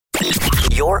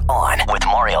You're on with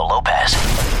Mario Lopez.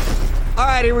 All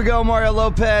right, here we go. Mario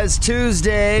Lopez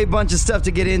Tuesday. Bunch of stuff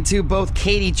to get into. Both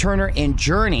Catie Turner and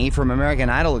Jurnee from American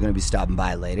Idol are going to be stopping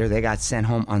by later. They got sent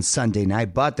home on Sunday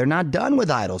night, but they're not done with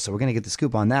Idol, so we're going to get the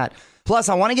scoop on that. Plus,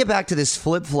 I want to get back to this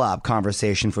flip-flop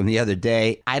conversation from the other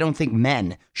day. I don't think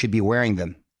men should be wearing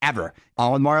them, ever.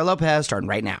 On with Mario Lopez, starting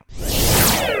right now.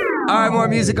 All right, more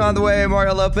music on the way.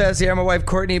 Mario Lopez here. My wife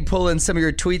Courtney pulling some of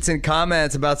your tweets and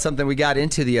comments about something we got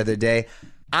into the other day.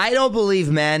 I don't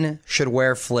believe men should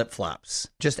wear flip-flops.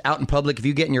 Just out in public, if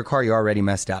you get in your car, you're already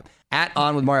messed up. At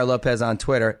On with Mario Lopez on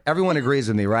Twitter. Everyone agrees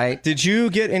with me, right? Did you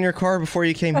get in your car before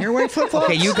you came here wearing flip-flops?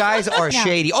 Okay, you guys are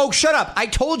shady. Oh, shut up. I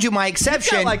told you my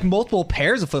exception. You've got like multiple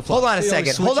pairs of flip-flops. Hold on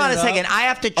a second. I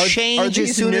have to change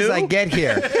as soon as I get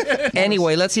here.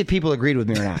 Anyway, let's see if people agreed with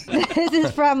me or not. This is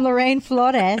from Lorraine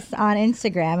Flores on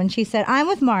Instagram, and she said, I'm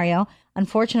with Mario.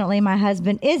 Unfortunately, my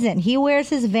husband isn't. He wears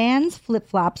his Vans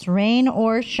flip-flops, rain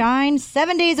or shine,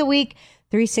 7 days a week,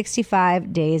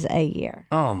 365 days a year.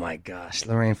 Oh, my gosh.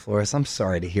 Lorraine Flores, I'm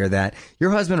sorry to hear that.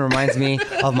 Your husband reminds me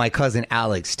of my cousin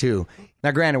Alex, too.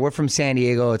 Now, granted, we're from San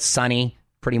Diego. It's sunny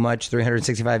pretty much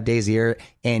 365 days a year.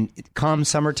 And come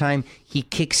summertime, he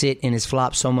kicks it in his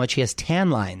flop so much he has tan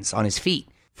lines on his feet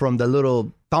from the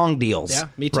little thong deals. Yeah,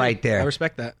 me too. Right there. I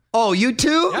respect that. Oh, you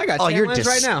too? Yeah, I got tan lines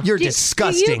right now. You're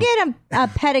disgusting. Do you get a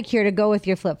pedicure to go with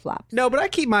your flip-flops? No, but I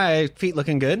keep my feet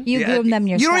looking good. You groom them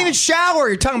yourself. You don't even shower.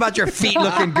 You're talking about your feet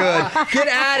looking good. Get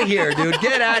out of here, dude.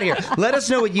 Get out of here. Let us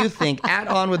know what you think. At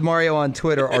On With Mario on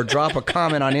Twitter or drop a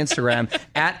comment on Instagram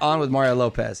at On With Mario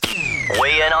Lopez.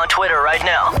 Weigh in on Twitter right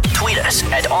now. Tweet us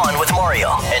at On With Mario.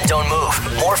 And don't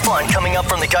move. More fun coming up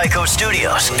from the Geico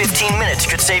Studios. 15 minutes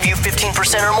could save you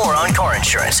 15% or more on car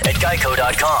insurance at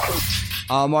geico.com.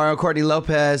 Mario Courtney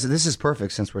Lopez, this is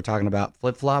perfect since we're talking about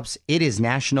flip-flops. It is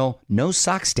National No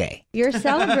Socks Day. You're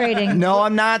celebrating. No,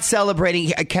 I'm not celebrating.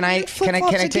 Can I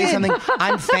tell you something?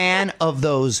 I'm a fan of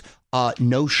those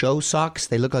no-show socks.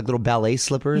 They look like little ballet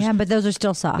slippers. Yeah, but those are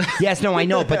still socks. Yes, no, I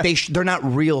know, but they're not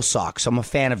real socks. I'm a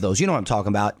fan of those. You know what I'm talking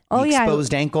about? Oh, the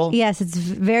exposed ankle. Yes, it's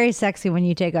very sexy when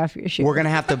you take off your shoes. We're gonna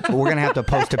have to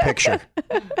post a picture.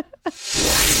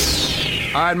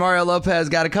 All right, Mario Lopez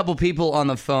got a couple people on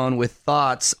the phone with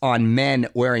thoughts on men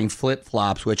wearing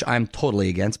flip-flops, which I'm totally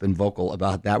against, been vocal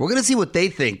about that. We're going to see what they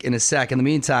think in a sec. In the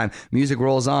meantime, music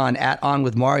rolls on at On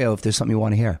With Mario if there's something you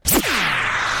want to hear.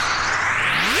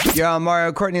 You're on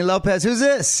Mario Courtney Lopez. Who's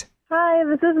this? Hi,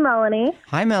 this is Melanie.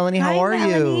 Hi, Melanie. How are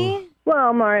you?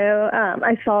 Well, Mario,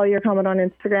 I saw your comment on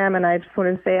Instagram, and I just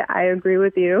wanted to say I agree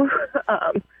with you.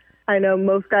 I know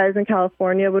most guys in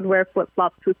California would wear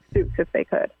flip-flops with suits if they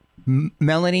could.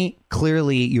 Melanie,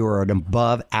 clearly you're an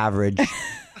above average,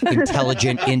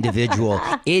 intelligent individual.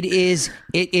 It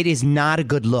is not a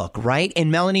good look, right?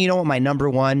 And Melanie, you know what my number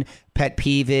one pet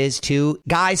peeve is too?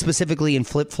 Guys specifically in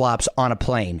flip-flops on a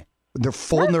plane. They're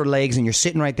folding their legs and you're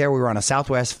sitting right there. We were on a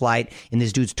Southwest flight and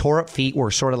this dude's tore up feet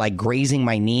were sort of like grazing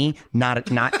my knee. Not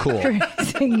cool.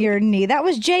 Grazing your knee. That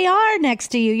was JR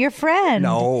next to you, your friend.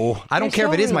 No, I don't care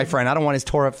if it is my friend. I don't want his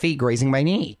tore up feet grazing my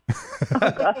knee.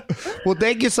 Well,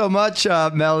 thank you so much,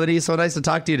 Melody. So nice to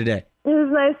talk to you today. It was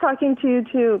nice talking to you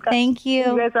too. Thank you.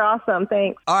 You guys are awesome.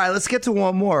 Thanks. All right, let's get to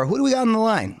one more. Who do we got on the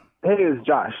line? Hey, it's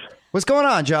Josh. What's going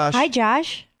on, Josh? Hi,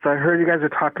 Josh. So I heard you guys are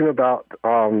talking about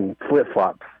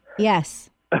flip-flops. Yes.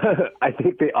 I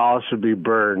think they all should be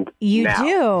burned. You now.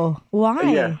 do? Why?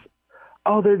 Yes.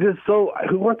 Oh, they're just so...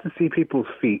 Who wants to see people's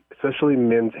feet, especially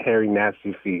men's hairy,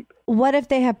 nasty feet? What if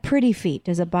they have pretty feet?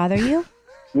 Does it bother you?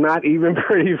 Not even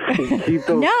pretty feet. Keep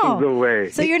those things away.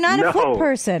 So you're not a flip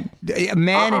person.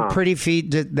 Man and pretty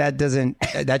feet,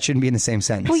 that shouldn't be in the same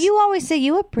sentence. Well, you always say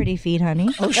you have pretty feet, honey.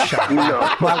 Oh, shut up. No.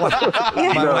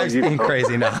 My wife's being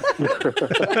crazy now.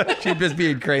 She's just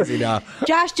being crazy now.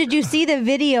 Josh, did you see the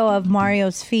video of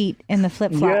Mario's feet in the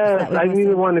flip-flops? Yes, I didn't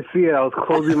even want to see it. I was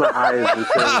closing my eyes.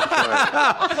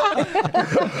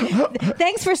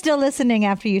 Thanks for still listening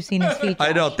after you've seen his feet, Josh.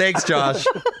 I know. Thanks, Josh.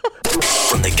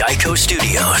 From the Geico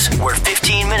Studios, where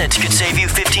 15 minutes could save you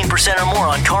 15% or more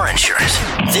on car insurance.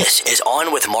 This is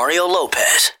On With Mario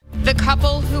Lopez. The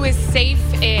couple who is safe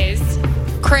is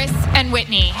Chris and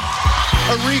Whitney.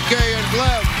 Enrique and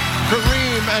Gleb,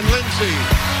 Kareem and Lindsay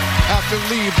have to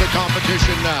leave the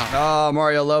competition now. Oh,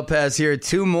 Mario Lopez here.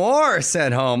 Two more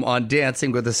sent home on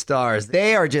Dancing with the Stars.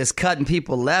 They are just cutting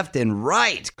people left and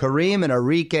right. Kareem and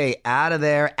Enrique out of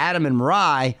there. Adam and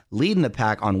Rye leading the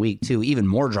pack on week 2. Even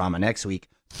more drama next week.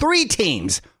 3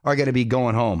 teams are going to be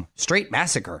going home. Straight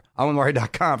massacre.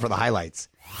 OwenMario.com for the highlights.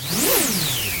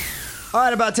 All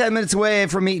right, about 10 minutes away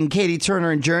from meeting Catie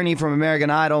Turner and Jurnee from American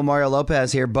Idol. Mario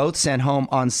Lopez here, both sent home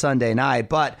on Sunday night.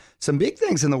 But some big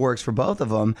things in the works for both of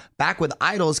them. Back with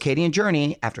Idol's Catie and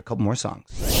Jurnee after a couple more songs.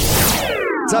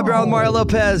 What's up, y'all? Mario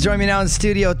Lopez. Join me now in the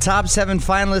studio. Top 7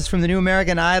 finalists from the new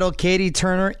American Idol, Catie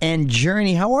Turner and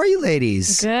Jurnee. How are you,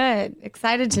 ladies? Good.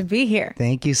 Excited to be here.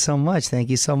 Thank you so much. Thank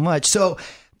you so much. So,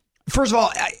 first of all,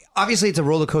 obviously it's a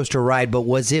roller coaster ride, but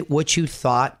was it what you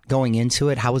thought going into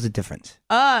it? How was it different?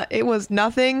 It was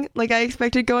nothing like I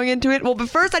expected going into it. Well, but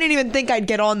first I didn't even think I'd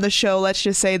get on the show. Let's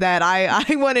just say that.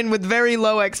 I went in with very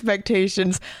low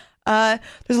expectations. There's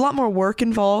a lot more work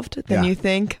involved than you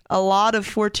think. A lot of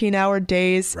 14-hour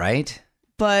days. Right.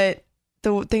 But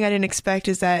the thing I didn't expect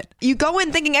is that you go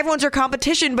in thinking everyone's your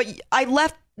competition, but I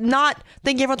left not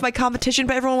thinking everyone's my competition,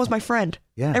 but everyone was my friend.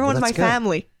 Yeah, everyone's my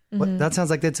family. Well, that sounds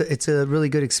like it's a really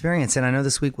good experience. And I know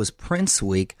this week was Prince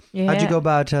week. Yeah. How'd you go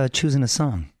about choosing a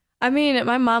song? I mean,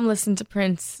 my mom listened to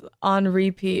Prince on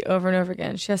repeat over and over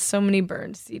again. She has so many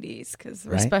burned CDs because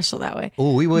we're special that way.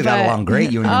 Oh, we would have got along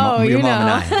great, you and your mom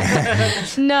and I.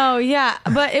 No, yeah.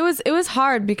 But it was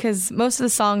hard because most of the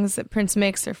songs that Prince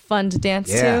makes are fun to dance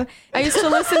to. I used to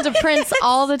listen to Prince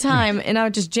all the time, and I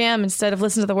would just jam instead of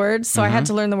listen to the words. So I had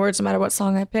to learn the words no matter what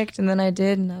song I picked, and then I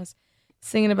did, and I was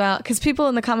singing about, because people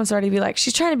in the comments already be like,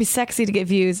 she's trying to be sexy to get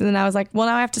views, and then I was like, well,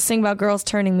 now I have to sing about girls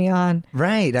turning me on.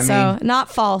 Right. I so mean,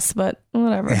 not false, but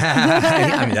whatever.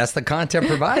 I mean, that's the content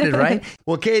provided, right?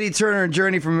 Well, Catie Turner and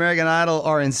Jurnee from American Idol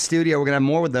are in studio. We're gonna have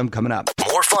more with them coming up.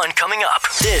 More fun coming up.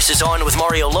 This is On with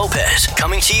Mario Lopez,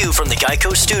 coming to you from the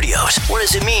Geico Studios. What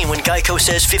does it mean when Geico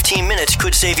says 15 minutes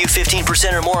could save you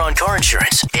 15% or more on car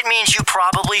insurance? It means you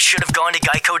probably should have gone to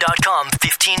geico.com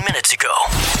 15 minutes ago.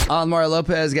 On Mario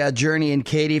Lopez, got Jurnee and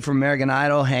Catie from American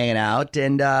Idol hanging out,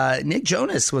 and Nick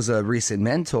Jonas was a recent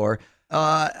mentor.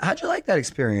 How'd you like that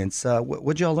experience?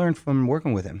 What'd y'all learn from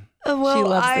working with him? Well, she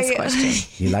loves this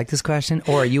question. You like this question?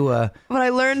 Or are you What I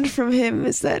learned from him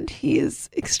is that he is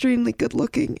extremely good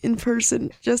looking in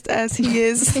person, just as he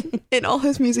is in all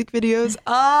his music videos.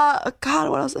 God,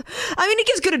 what else? I mean, he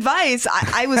gives good advice.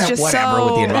 I was just whatever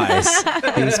with the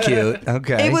advice. He was cute.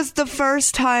 Okay. It was the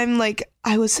first time,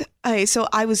 I was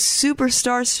super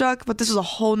starstruck, but this was a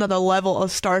whole nother level of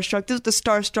starstruck. This is the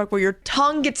starstruck where your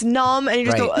tongue gets numb and you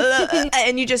just go,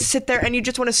 and you just sit there and you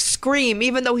just want to scream,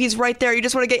 even though he's right there. You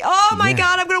just want to go, oh my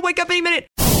God, I'm going to wake up any minute.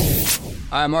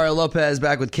 I'm Mario Lopez,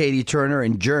 back with Catie Turner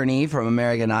and Jurnee from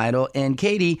American Idol. And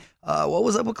Catie, what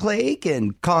was up with Clay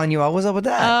Aiken calling you out? What's up with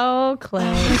that? Oh,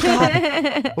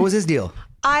 Clay. What was his deal?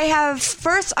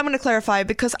 First, I'm going to clarify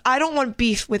because I don't want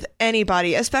beef with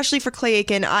anybody, especially for Clay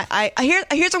Aiken. Here's what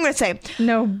I'm going to say.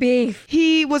 No beef.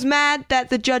 He was mad that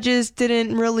the judges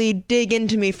didn't really dig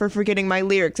into me for forgetting my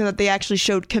lyrics and that they actually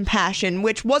showed compassion,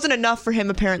 which wasn't enough for him,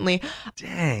 apparently.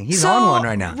 Dang, he's on one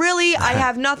right now. Really, I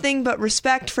have nothing but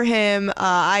respect for him.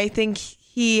 I think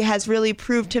he has really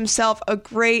proved himself a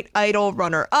great Idol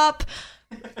runner-up.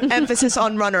 Emphasis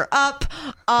on runner-up.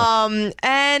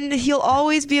 And he'll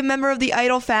always be a member of the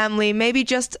Idol family, maybe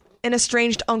just an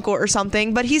estranged uncle or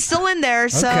something, but he's still in there.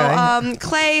 So,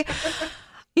 Clay,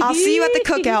 I'll see you at the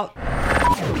cookout.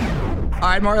 All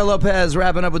right, Mario Lopez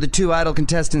wrapping up with the 2 Idol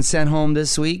contestants sent home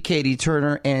this week, Catie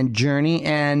Turner and Jurnee,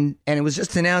 and it was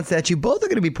just announced that you both are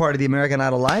going to be part of the American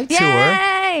Idol Live Tour.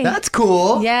 That's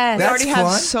cool. Yes. We already have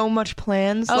fun. so much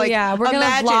plans. Oh, yeah, we're going to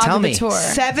vlog the tour.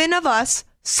 7 of us,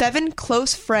 7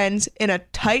 close friends in a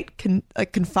tight,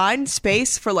 confined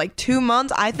space for 2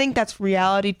 months. I think that's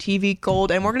reality TV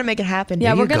gold, and we're going to make it happen.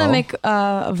 Yeah, we're going to make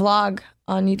a vlog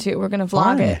on YouTube. We're going to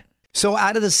vlog it. So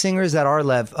out of the singers that are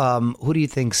left, who do you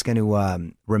think's going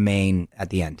to remain at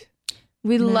the end?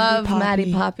 We love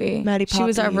Maddie Poppy. She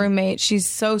was our roommate. She's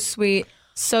so sweet,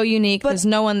 so unique. There's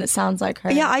no one that sounds like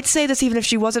her. Yeah, I'd say this even if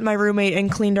she wasn't my roommate and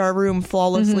cleaned our room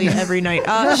flawlessly every night.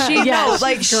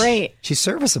 She's great. She's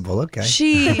serviceable. Okay.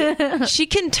 She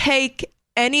can take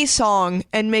any song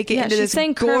and make it into this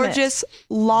gorgeous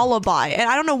lullaby. And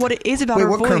I don't know what it is about her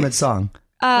voice. What Kermit song?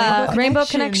 Rainbow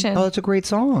Connection. Oh, that's a great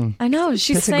song. I know.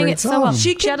 She sang it so well.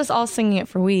 She had us all singing it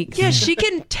for weeks. Yeah, she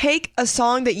can take a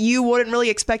song that you wouldn't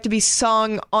really expect to be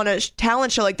sung on a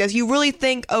talent show like this. You really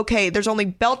think, okay, there's only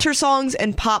belter songs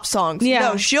and pop songs. Yeah.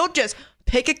 No, she'll just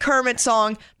pick a Kermit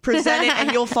song, present it,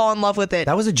 and you'll fall in love with it.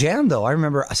 That was a jam, though. I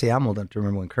remember. See, I'm old enough to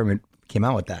remember when Kermit came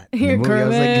out with that. Here,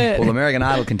 Kermit. Well, American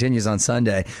Idol continues on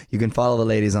Sunday. You can follow the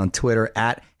ladies on Twitter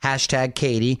at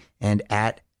 #Catie and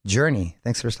at Jurnee.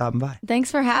 Thanks for stopping by. Thanks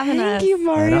for having us. Thank you,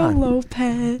 Mario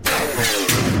Lopez.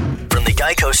 From the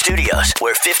Geico Studios,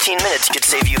 where 15 minutes could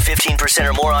save you 15%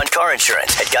 or more on car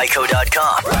insurance at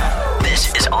geico.com.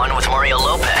 This is On with Mario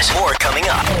Lopez. More coming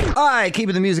up. All right,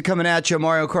 keeping the music coming at you.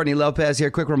 Mario Courtney Lopez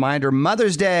here. Quick reminder,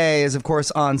 Mother's Day is, of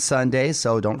course, on Sunday,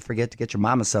 so don't forget to get your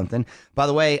mama something. By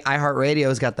the way,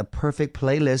 iHeartRadio's got the perfect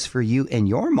playlist for you and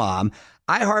your mom.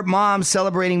 iHeart Moms,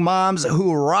 celebrating moms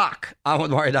who rock.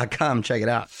 OnWithMario.com. Check it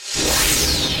out.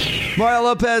 Mario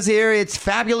Lopez here. It's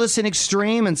fabulous and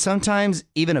extreme and sometimes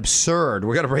even absurd.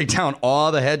 We're going to break down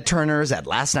all the head turners at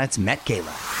last night's Met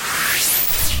Gala.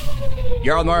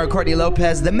 You're on Mario Courtney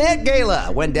Lopez. The Met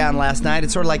Gala went down last night.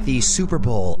 It's sort of like the Super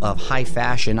Bowl of high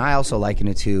fashion. I also liken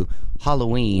it to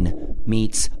Halloween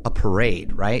meets a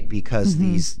parade, right? Because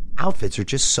these outfits are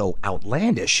just so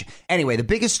outlandish. Anyway, the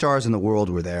biggest stars in the world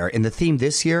were there. And the theme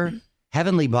this year,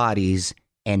 heavenly bodies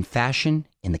and fashion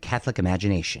in the Catholic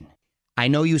imagination. I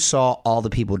know you saw all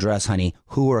the people dress, honey.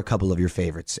 Who were a couple of your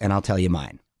favorites? And I'll tell you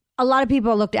mine. A lot of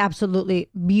people looked absolutely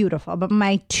beautiful, but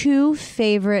my two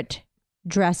favorite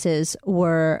dresses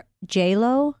were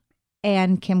J-Lo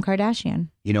and Kim Kardashian.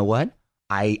 You know what?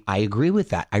 I agree with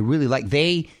that. I really like,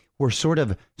 they were sort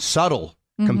of subtle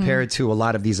compared to a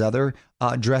lot of these other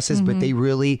dresses, but they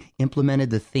really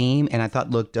implemented the theme and I thought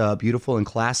looked beautiful and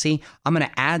classy. I'm going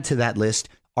to add to that list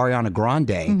Ariana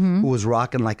Grande, who was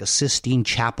rocking like a Sistine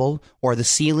Chapel or the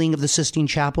ceiling of the Sistine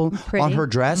Chapel on her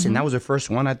dress. And that was her first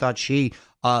one. I thought she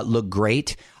looked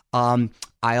great. I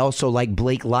also like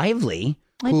Blake Lively.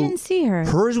 I didn't see her.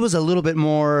 Hers was a little bit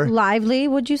more lively,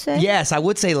 would you say? Yes, I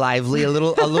would say lively, a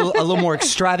little more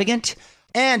extravagant.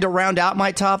 And to round out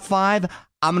my top five,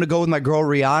 I'm going to go with my girl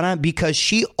Rihanna because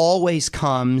she always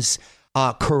comes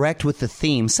correct with the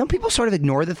theme. Some people sort of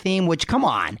ignore the theme, which, come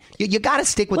on, you got to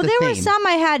stick with the theme. Well, there were some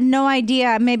I had no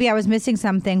idea. Maybe I was missing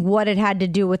something, what it had to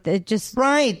do with it. Just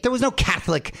right. There was no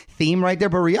Catholic theme right there,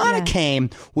 but Rihanna came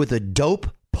with a dope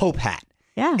Pope hat.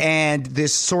 Yeah. And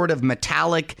this sort of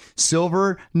metallic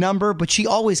silver number, but she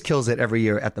always kills it every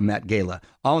year at the Met Gala.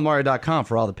 OnWithMario.com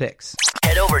for all the picks.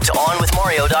 Head over to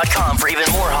OnWithMario.com for even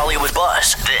more Hollywood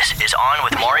buzz. This is On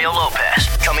with Mario Lopez.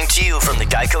 Coming to you from the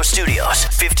Geico Studios.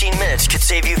 15 minutes could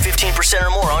save you 15%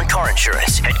 or more on car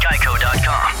insurance at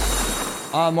Geico.com.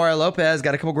 Mario Lopez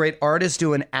got a couple great artists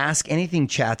doing Ask Anything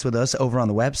chats with us over on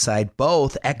the website,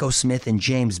 both Echo Smith and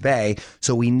James Bay.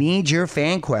 So we need your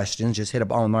fan questions. Just hit up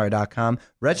OnWithMario.com,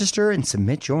 register, and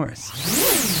submit yours.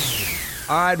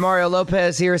 All right, Mario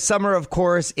Lopez here. Summer, of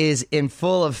course, is in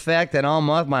full effect, and all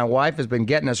month my wife has been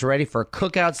getting us ready for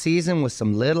cookout season with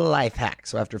some little life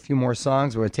hacks. So after a few more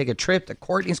songs, we're going to take a trip to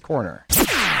Courtney's Corner.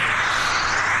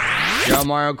 Yo,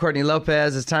 Mario Courtney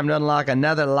Lopez. It's time to unlock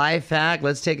another life hack.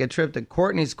 Let's take a trip to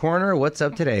Courtney's Corner. What's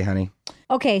up today, honey?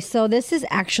 Okay, so this is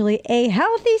actually a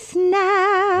healthy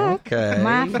snack. Okay.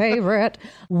 My favorite.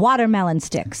 Watermelon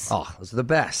sticks. Oh, those are the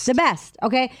best. The best.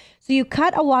 Okay, so you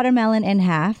cut a watermelon in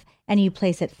half and you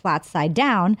place it flat side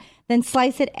down, then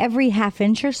slice it every half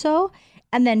inch or so,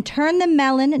 and then turn the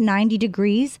melon 90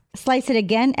 degrees, slice it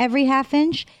again every half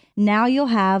inch. Now you'll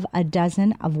have a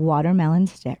dozen of watermelon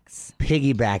sticks.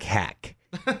 Piggyback hack.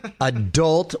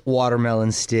 Adult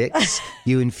watermelon sticks.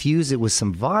 You infuse it with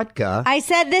some vodka. I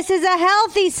said this is a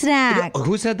healthy snack.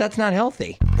 Who said that's not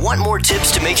healthy? Want more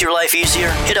tips to make your life easier?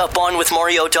 Hit up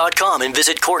OnWithMario.com and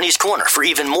visit Courtney's Corner for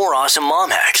even more awesome mom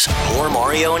hacks. More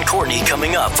Mario and Courtney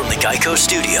coming up from the Geico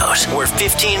Studios, where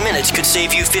 15 minutes could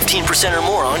save you 15% or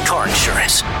more on car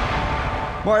insurance.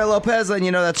 Mario Lopez, and you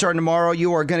know that starting tomorrow,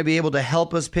 you are going to be able to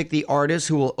help us pick the artists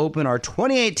who will open our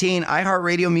 2018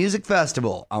 iHeartRadio Music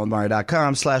Festival.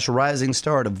 OnWithMario.com/Rising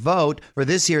Star to vote for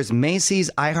this year's Macy's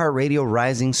iHeartRadio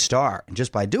Rising Star. And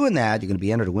just by doing that, you're going to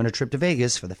be entered to win a trip to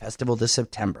Vegas for the festival this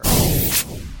September.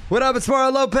 What up, it's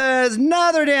Mario Lopez.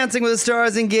 Another Dancing with the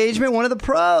Stars engagement. One of the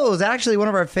pros, actually one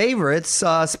of our favorites,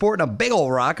 sporting a big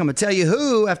old rock. I'm going to tell you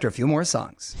who after a few more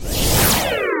songs.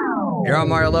 You're on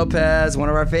Mario Lopez. One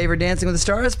of our favorite Dancing with the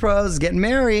Stars pros is getting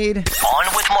married. On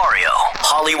with Mario,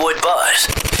 Hollywood Buzz.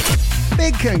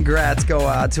 Big congrats go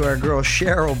out to our girl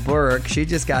Cheryl Burke. She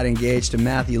just got engaged to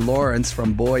Matthew Lawrence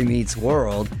from Boy Meets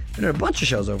World. Been in a bunch of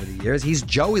shows over the years. He's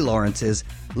Joey Lawrence's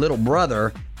little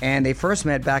brother, and they first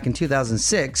met back in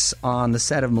 2006 on the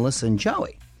set of Melissa and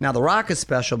Joey. Now, the rock is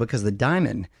special because the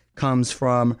diamond comes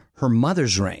from her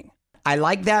mother's ring. I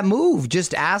like that move.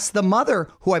 Just ask the mother,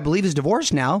 who I believe is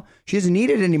divorced now. She doesn't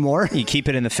need it anymore. You keep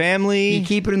it in the family. You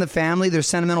keep it in the family. There's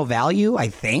sentimental value, I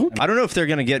think. I don't know if they're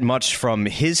going to get much from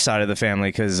his side of the family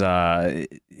because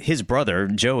his brother,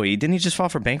 Joey, didn't he just file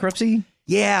for bankruptcy?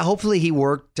 Yeah, hopefully he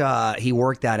worked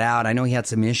that out. I know he had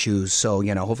some issues, so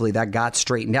hopefully that got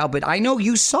straightened out. But I know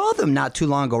you saw them not too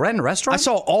long ago, right, in a restaurant? I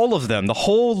saw all of them, the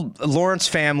whole Lawrence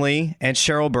family and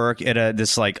Cheryl Burke at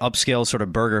this like upscale sort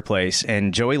of burger place,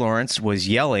 and Joey Lawrence was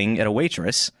yelling at a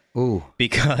waitress. Ooh.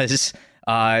 Because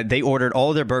They ordered all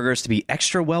of their burgers to be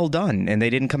extra well done, and they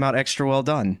didn't come out extra well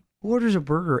done. Who orders a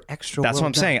burger extra That's well what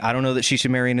I'm done? saying. I don't know that she should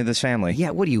marry into this family.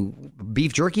 Yeah, what are you,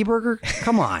 beef jerky burger?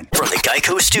 Come on. From the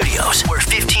Geico Studios, where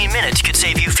 15 minutes could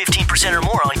save you 15% or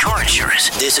more on car insurance.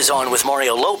 This is On with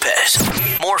Mario Lopez.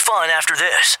 More fun after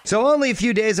this. So only a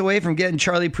few days away from getting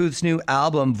Charlie Puth's new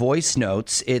album, Voice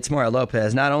Notes, it's Mario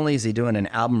Lopez. Not only is he doing an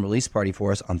album release party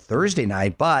for us on Thursday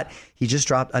night, but he just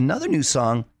dropped another new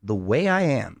song, The Way I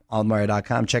Am, on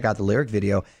Mario.com. Check out the lyric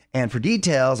video and for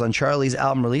details on Charlie's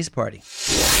album release party.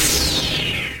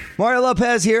 Mario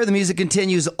Lopez here. The music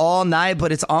continues all night,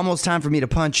 but it's almost time for me to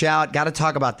punch out. Got to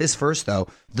talk about this first, though.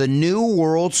 The new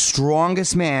world's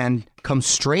strongest man comes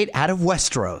straight out of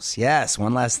Westeros. Yes,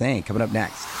 one last thing coming up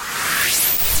next.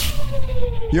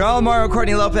 You're all Mario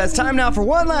Courtney Lopez. Time now for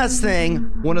one last thing.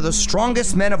 One of the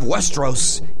strongest men of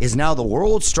Westeros is now the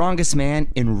world's strongest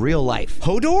man in real life.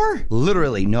 Hodor?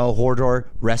 Literally, no, Hodor,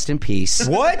 rest in peace.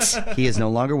 What? He is no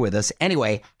longer with us.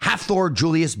 Anyway, Hafthor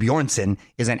Julius Bjornsson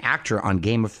is an actor on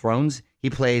Game of Thrones. He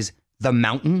plays the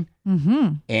Mountain.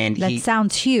 Mm-hmm. And that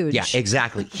sounds huge. Yeah,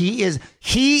 exactly. He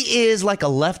is like a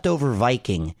leftover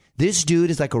Viking. This dude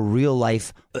is like a real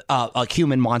life a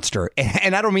human monster,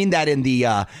 and I don't mean that in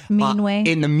the mean way,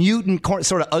 in the mutant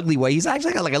sort of ugly way. He's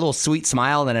actually got like a little sweet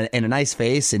smile and a nice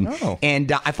face, and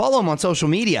I follow him on social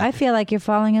media. I feel like you're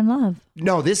falling in love.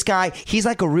 No, this guy, he's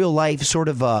like a real life sort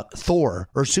of Thor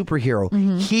or superhero.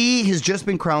 Mm-hmm. He has just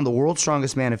been crowned the world's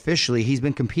strongest man officially. He's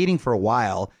been competing for a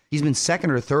while. He's been second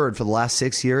or third for the last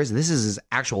 6 years. This is his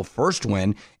actual first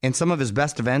win, and some of his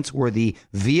best events were the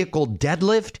vehicle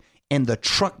deadlift and the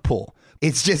truck pull.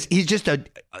 He's just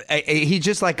like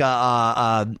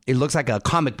it looks like a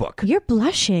comic book. You're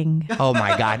blushing. Oh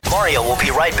my God. Mario will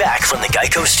be right back from the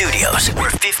Geico Studios, where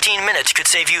 15 minutes could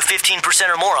save you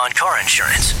 15% or more on car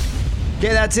insurance.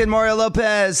 Okay, that's it, Mario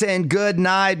Lopez, and good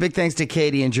night. Big thanks to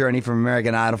Katie and Jurnee from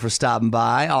American Idol for stopping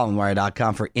by.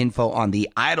 AllInMario.com for info on the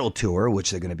Idol Tour, which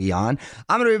they're going to be on.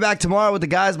 I'm going to be back tomorrow with the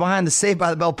guys behind the Saved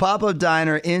by the Bell Pop-Up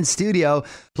Diner in studio,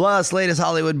 plus latest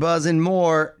Hollywood buzz and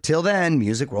more. Till then,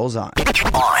 music rolls on.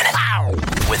 On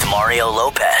with Mario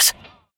Lopez.